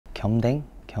겸댕?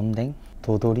 겸댕?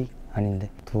 도돌이? 아닌데.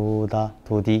 도다,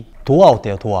 도디. 도화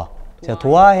어때요? 도화. 제가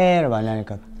도화해를 많이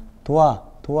하니까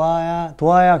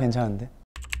도화야 괜찮은데?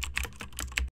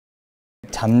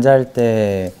 잠잘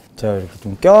때 제가 이렇게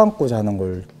좀 껴안고 자는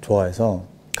걸 좋아해서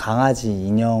강아지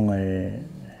인형을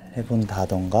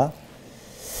해본다던가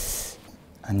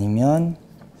아니면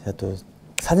제가 또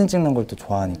사진 찍는 걸 또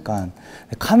좋아하니까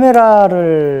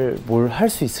카메라를 뭘 할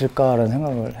수 있을까라는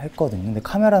생각을 했거든요. 근데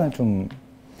카메라는 좀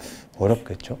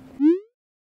어렵겠죠?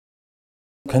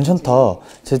 괜찮다.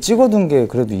 제가 찍어둔 게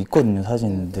그래도 있거든요,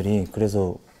 사진들이.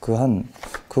 그래서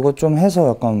그거 좀 해서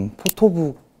약간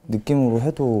포토북 느낌으로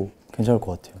해도 괜찮을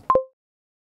것 같아요.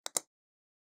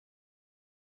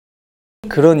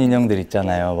 그런 인형들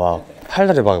있잖아요. 막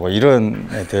팔다리 막 이런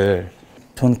애들.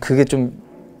 전 그게 좀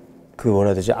뭐라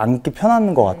해야 되지? 앉기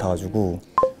편한 것 같아가지고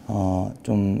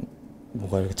좀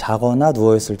뭐가 이렇게 자거나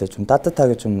누워있을 때 좀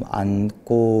따뜻하게 좀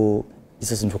앉고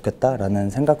있었으면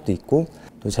좋겠다라는 생각도 있고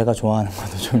또 제가 좋아하는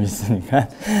것도 좀 있으니까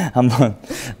한번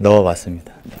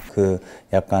넣어봤습니다.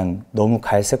 약간 너무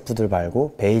갈색 푸들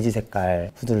말고 베이지 색깔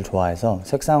푸들을 좋아해서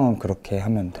색상은 그렇게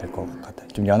하면 될 것 같아요.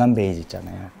 좀 연한 베이지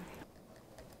있잖아요.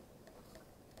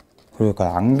 그리고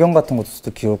약간 안경 같은 것도 써도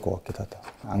귀여울 것 같기도 하다.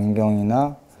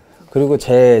 안경이나 그리고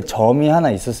제 점이 하나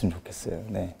있었으면 좋겠어요.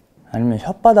 네. 아니면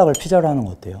혓바닥을 피자로 하는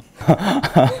거 어때요?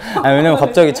 아니, 왜냐면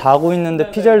갑자기 자고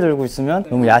있는데 피자를 들고 있으면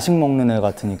너무 야식 먹는 애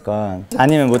같으니까.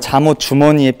 아니면 뭐 잠옷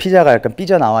주머니에 피자가 약간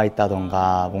삐져나와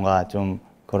있다던가 뭔가 좀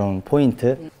그런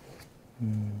포인트?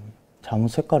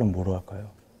 잠옷 색깔은 뭐로 할까요?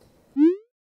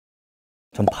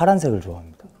 전 파란색을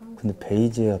좋아합니다. 근데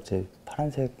베이지에 갑자기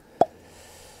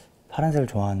파란색을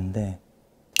좋아하는데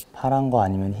파란 거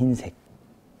아니면 흰색.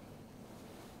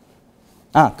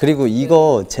 그리고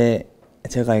이거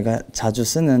제가 이거 자주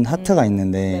쓰는 하트가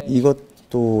있는데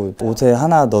이것도 옷에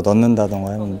하나 더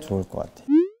넣는다던가 하면 좋을 것 같아요.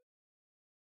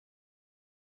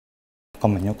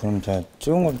 잠깐만요. 그럼 제가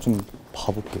찍은 걸 좀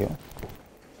봐볼게요.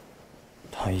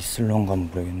 다 있을런가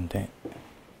모르겠는데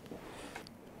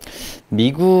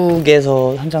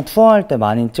미국에서 한창 투어할 때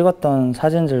많이 찍었던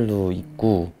사진들도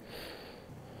있고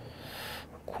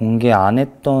공개 안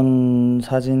했던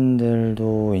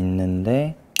사진들도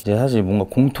있는데 이제 사실 뭔가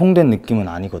공통된 느낌은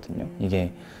아니거든요.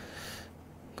 이게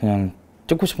그냥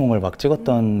찍고 싶은 걸 막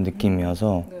찍었던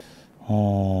느낌이어서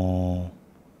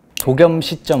도겸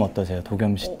시점 어떠세요?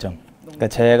 도겸 시점. 그러니까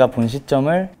제가 본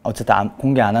시점을 어쨌든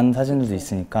공개 안 한 사진들도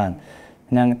있으니까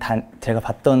그냥 제가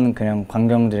봤던 그냥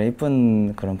광경들의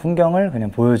이쁜 그런 풍경을 그냥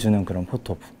보여주는 그런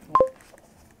포토북.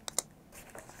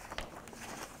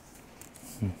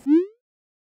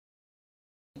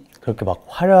 그렇게 막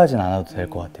화려하진 않아도 될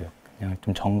것 같아요. 그냥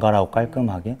좀 정갈하고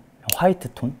깔끔하게 화이트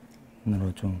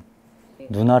톤으로 좀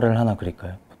눈알을 하나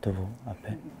그릴까요? 포토북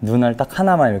앞에 눈알 딱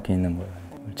하나만 이렇게 있는 거예요.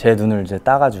 제 눈을 이제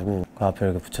따가지고 그 앞에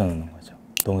이렇게 붙여놓는 거죠.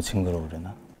 너무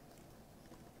징그러우려나?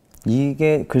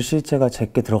 이게 글씨체가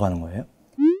제게 들어가는 거예요?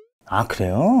 아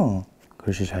그래요?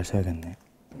 글씨 잘 써야겠네.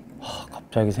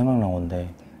 갑자기 생각난 건데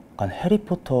약간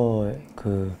해리포터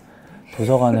그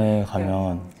도서관에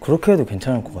가면 그렇게 해도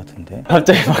괜찮을 것 같은데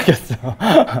갑자기 바뀌었어.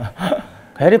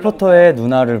 해리포터에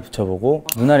눈알을 붙여보고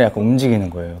눈알이 약간 움직이는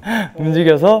거예요.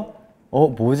 움직여서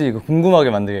뭐지 이거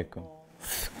궁금하게 만들게끔.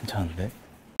 괜찮은데?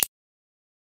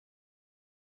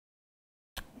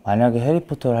 만약에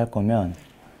해리포터를 할 거면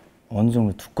어느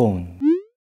정도 두꺼운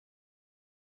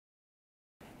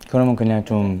그러면 그냥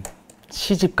좀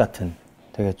시집 같은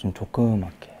되게 좀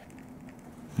조그맣게.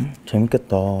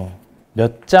 재밌겠다.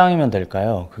 몇 장이면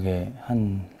될까요? 그게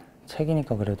한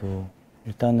책이니까 그래도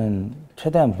일단은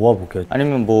최대한 모아볼게요.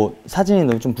 아니면 뭐 사진이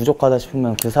너무 좀 부족하다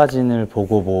싶으면 그 사진을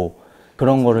보고 뭐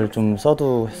그런 거를 좀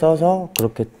써서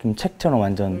그렇게 좀 책처럼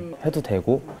완전 해도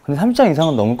되고. 근데 30장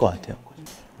이상은 넘을 것 같아요.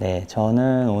 네,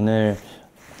 저는 오늘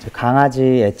강아지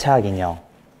애착 인형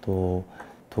또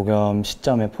도겸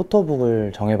시점의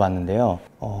포토북을 정해봤는데요.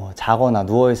 자거나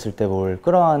누워있을 때 뭘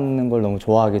끌어안는 걸 너무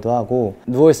좋아하기도 하고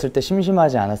누워있을 때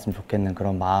심심하지 않았으면 좋겠는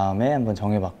그런 마음에 한번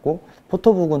정해봤고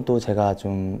포토북은 또 제가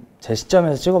좀 제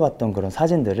시점에서 찍어봤던 그런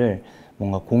사진들을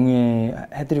뭔가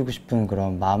공유해드리고 싶은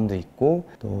그런 마음도 있고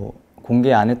또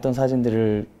공개 안 했던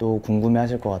사진들을 또 궁금해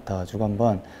하실 것 같아가지고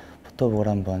한번 포토북을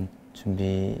한번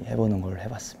준비해보는 걸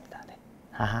해봤습니다. 네.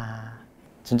 하하.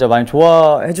 진짜 많이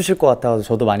좋아해 주실 것 같아서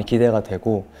저도 많이 기대가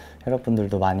되고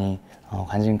여러분들도 많이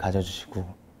관심 가져주시고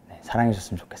네, 사랑해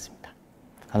주셨으면 좋겠습니다.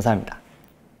 감사합니다.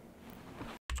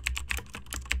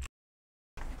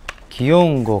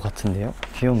 귀여운 거 같은데요?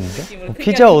 귀여운데?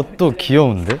 피자 옷도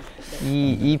귀여운데?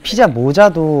 이 피자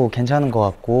모자도 괜찮은 것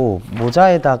같고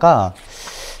모자에다가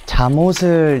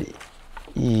잠옷을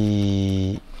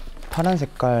이 파란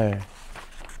색깔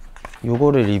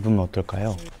요거를 입으면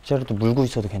어떨까요? 실제로 또 물고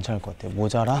있어도 괜찮을 것 같아요.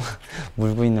 모자랑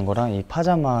물고 있는 거랑 이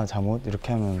파자마 잠옷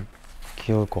이렇게 하면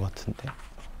귀여울 것 같은데.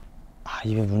 아,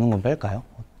 입에 무는 건 뺄까요?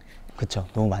 그쵸,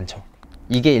 너무 많죠.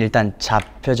 이게 일단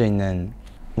잡혀져 있는,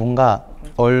 뭔가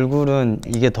얼굴은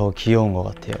이게 더 귀여운 것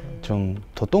같아요. 좀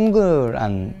더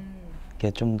동그란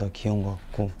게 좀 더 귀여운 것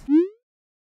같고,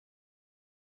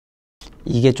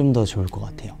 이게 좀 더 좋을 것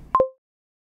같아요.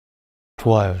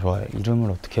 좋아요, 좋아요.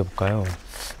 이름을 어떻게 해볼까요?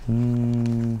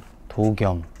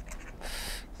 도겸,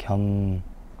 겸댕?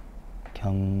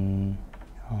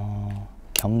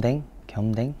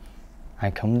 겸댕?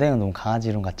 아니, 겸댕은 너무 강아지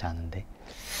이름 같지 않은데.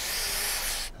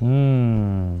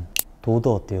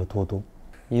 도도 어때요, 도도?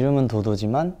 이름은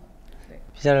도도지만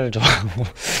피자를 좋아하고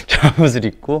잠옷을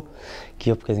입고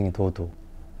귀엽게 생긴 도도.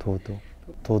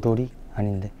 도돌이?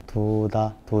 아닌데.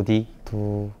 도디,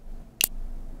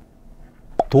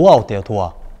 도아 어때요,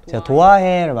 도아? 제가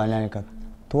도아해를 많이 하니까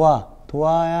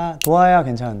도아야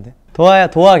괜찮은데?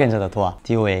 도아 괜찮다, 도아.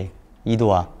 DOA.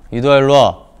 이도아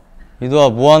일로와. 이도아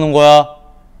뭐 하는 거야?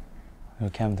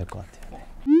 이렇게 하면 될 것 같아요. 네.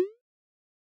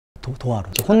 도아로.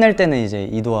 혼낼 때는 이제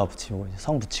이도아 붙이고 이제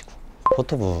성 붙이고.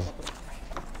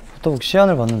 포토북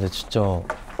시안을 봤는데 진짜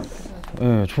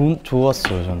예,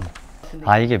 좋았어요, 저는.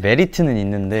 아, 이게 메리트는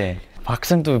있는데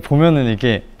막상 또 보면은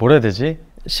이게 뭐라 해야 되지?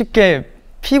 쉽게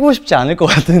피고 싶지 않을 것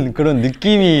같은 그런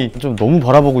느낌이, 좀 너무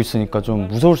바라보고 있으니까 좀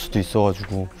무서울 수도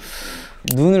있어가지고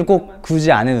눈을 꼭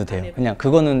굳이 안 해도 돼요. 그냥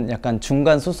그거는 약간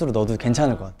중간 소스로 넣어도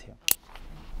괜찮을 것 같아요.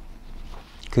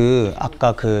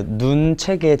 아까 눈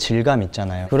책의 질감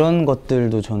있잖아요. 그런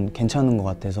것들도 전 괜찮은 것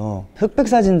같아서 흑백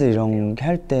사진들 이런 게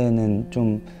할 때는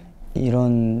좀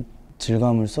이런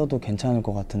질감을 써도 괜찮을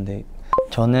것 같은데,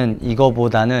 저는 이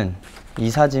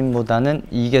사진보다는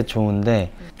이게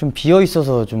좋은데 좀 비어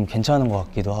있어서 좀 괜찮은 것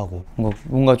같기도 하고,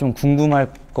 뭔가 좀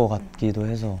궁금할 것 같기도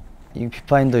해서, 이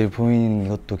뷰파인더에 보이는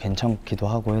것도 괜찮기도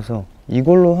하고 해서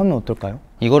이걸로 하면 어떨까요?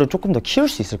 이거를 조금 더 키울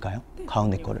수 있을까요?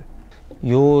 가운데 거를.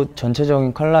 요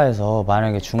전체적인 컬러에서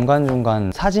만약에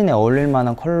중간중간 사진에 어울릴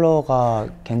만한 컬러가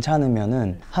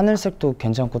괜찮으면은 하늘색도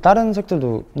괜찮고 다른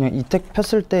색들도 그냥 이택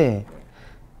폈을 때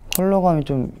컬러감이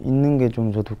좀 있는 게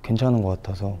좀 저도 괜찮은 것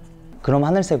같아서, 그럼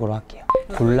하늘색으로 할게요.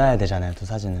 골라야 되잖아요, 또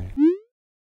사진을.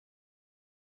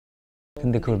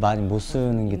 근데 그걸 많이 못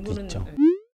쓰는 게 또 있죠.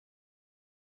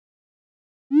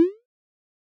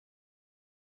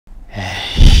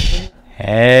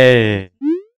 에이.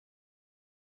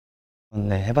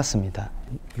 네, 해봤습니다.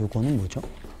 요거는 뭐죠?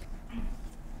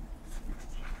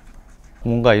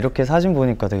 뭔가 이렇게 사진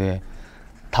보니까 되게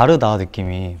다르다,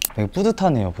 느낌이. 되게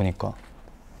뿌듯하네요, 보니까.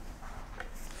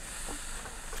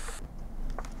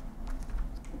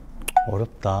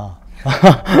 어렵다.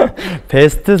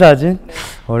 베스트 사진?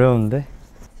 어려운데?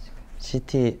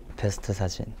 시티 베스트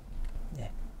사진.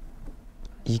 예.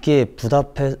 이게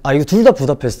이거 둘 다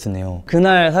부다페스트네요.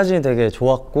 그날 사진이 되게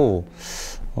좋았고,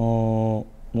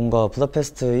 뭔가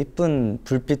부다페스트 이쁜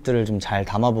불빛들을 좀 잘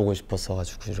담아보고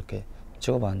싶었어가지고 이렇게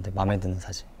찍어봤는데 마음에 드는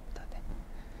사진입니다. 네.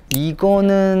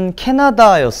 이거는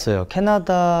캐나다였어요.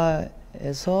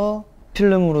 캐나다에서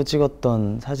필름으로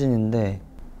찍었던 사진인데,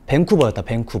 밴쿠버였다,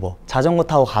 밴쿠버. 자전거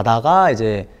타고 가다가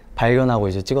이제 발견하고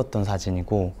이제 찍었던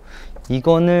사진이고,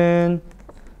 이거는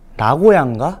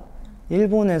나고야인가?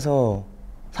 일본에서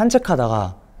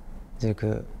산책하다가 이제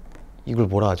이걸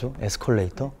뭐라 하죠?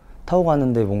 에스컬레이터? 타고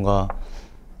가는데 뭔가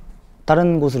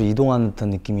다른 곳으로 이동하는 듯한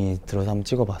느낌이 들어서 한번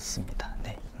찍어봤습니다.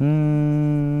 네.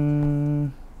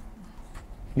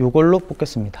 요걸로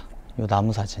뽑겠습니다. 요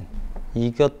나무 사진.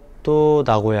 이것도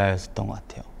나고야였던 것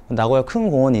같아요. 나고야 큰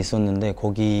공원이 있었는데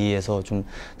거기에서 좀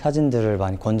사진들을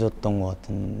많이 건졌던 것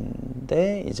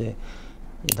같은데, 이제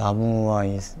이 나무와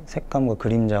이 색감과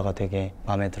그림자가 되게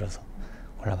마음에 들어서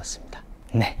골라봤습니다.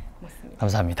 네, 맞습니다.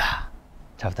 감사합니다.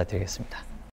 잘 부탁드리겠습니다.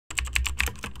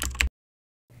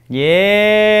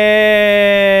 예.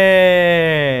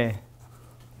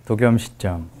 도겸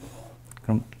시점.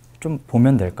 그럼 좀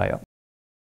보면 될까요?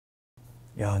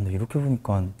 야, 근데 이렇게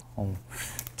보니까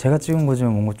제가 찍은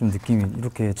거지만 뭔가 좀 느낌이,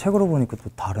 이렇게 책으로 보니까 또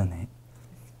다르네.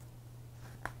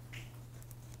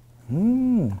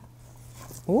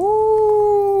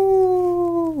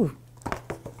 오.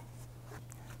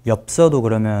 엽서도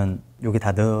그러면 여기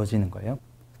다 넣어지는 거예요?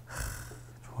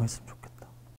 좋아했으면 좋겠다.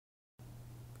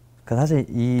 사실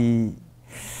이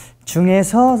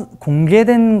중에서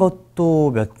공개된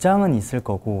것도 몇 장은 있을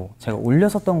거고 제가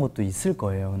올렸었던 것도 있을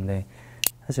거예요. 근데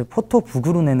사실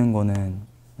포토북으로 내는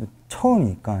거는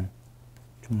처음이니까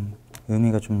좀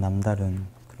의미가 좀 남다른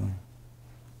그런.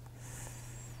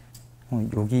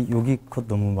 여기 컷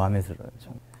너무 마음에 들어요.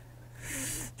 좀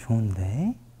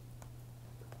좋은데?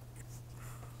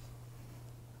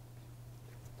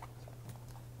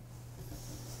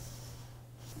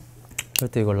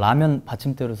 절대 이거 라면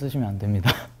받침대로 쓰시면 안 됩니다.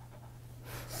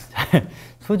 잘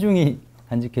소중히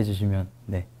간직해 주시면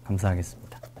네,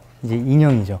 감사하겠습니다. 이제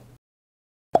인형이죠.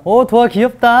 도아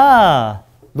귀엽다.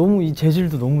 너무 이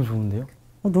재질도 너무 좋은데요?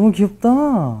 너무 귀엽다.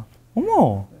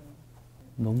 어머,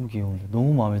 너무 귀여운데,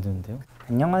 너무 마음에 드는데요?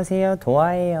 안녕하세요,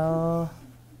 도아예요.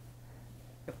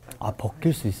 아,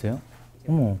 벗길 수 있어요?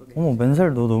 어머, 어머,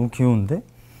 맨살 너 너무 귀여운데?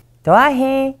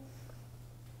 도아해,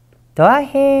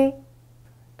 도아해.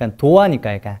 약간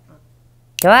도아니까 약간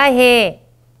도아해,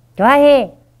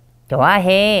 도아해,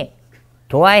 도아해,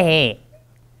 도아해,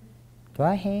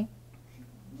 도아해,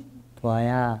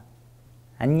 도아야,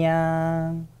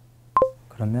 안녕.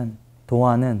 그러면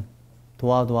도아는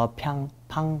도아 팡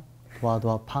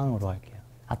도아 팡으로 할게요.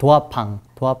 아, 도아팡,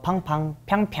 도아팡팡,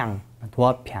 팡팡,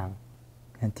 도아팡.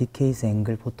 그냥 DK's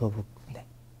앵글 포토북. 네.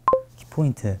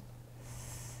 키포인트.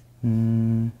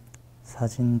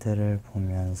 사진들을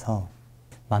보면서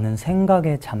많은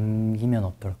생각에 잠기면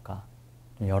어떨까?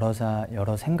 여러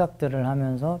생각들을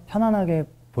하면서 편안하게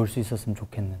볼 수 있었으면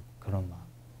좋겠는 그런 마음.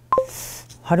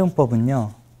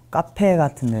 활용법은요, 카페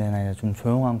같은 데나 좀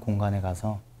조용한 공간에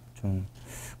가서 좀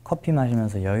커피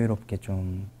마시면서 여유롭게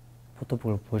좀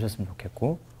포토북을 보셨으면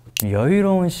좋겠고, 좀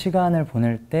여유로운 시간을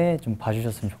보낼 때 좀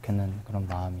봐주셨으면 좋겠는 그런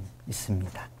마음이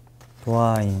있습니다.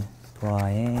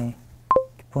 도아의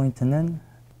키포인트는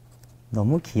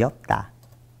너무 귀엽다.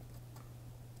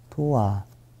 도아,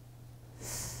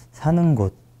 사는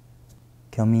곳,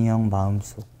 겸이형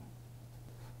마음속,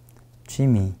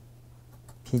 취미,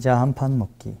 피자 한 판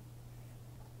먹기,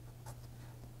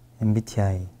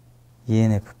 MBTI,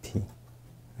 ENFP,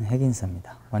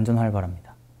 핵인싸입니다. 완전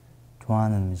활발합니다.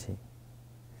 좋아하는 음식,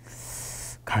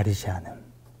 가리지 않음,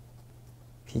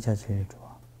 피자 제일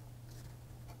좋아.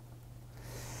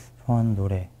 좋아하는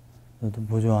노래, 너도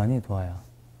뭐 좋아하니, 도아야?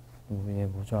 얘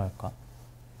뭐 좋아할까?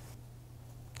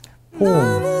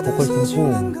 호응, 보컬팀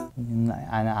호응.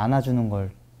 안아주는 걸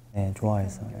네,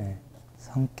 좋아해서. 네.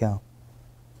 성격,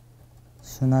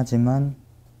 순하지만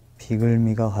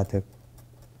비글미가 가득.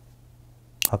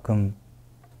 가끔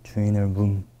주인을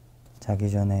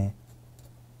자기 전에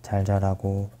잘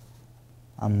자라고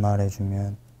안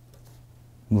말해주면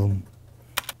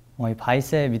이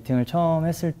바이셉 미팅을 처음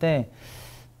했을 때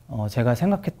제가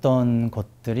생각했던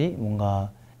것들이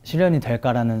뭔가 실현이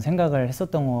될까라는 생각을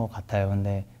했었던 것 같아요.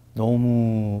 근데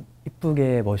너무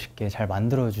이쁘게 멋있게 잘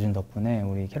만들어 주신 덕분에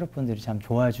우리 캐럿분들이 참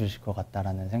좋아해 주실 것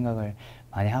같다라는 생각을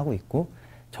많이 하고 있고,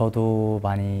 저도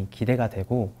많이 기대가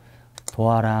되고,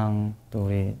 도아랑 또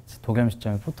우리 도겸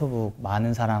시점의 포토북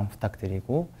많은 사랑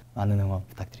부탁드리고 많은 응원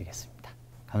부탁드리겠습니다.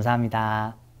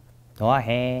 감사합니다.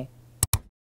 도아해.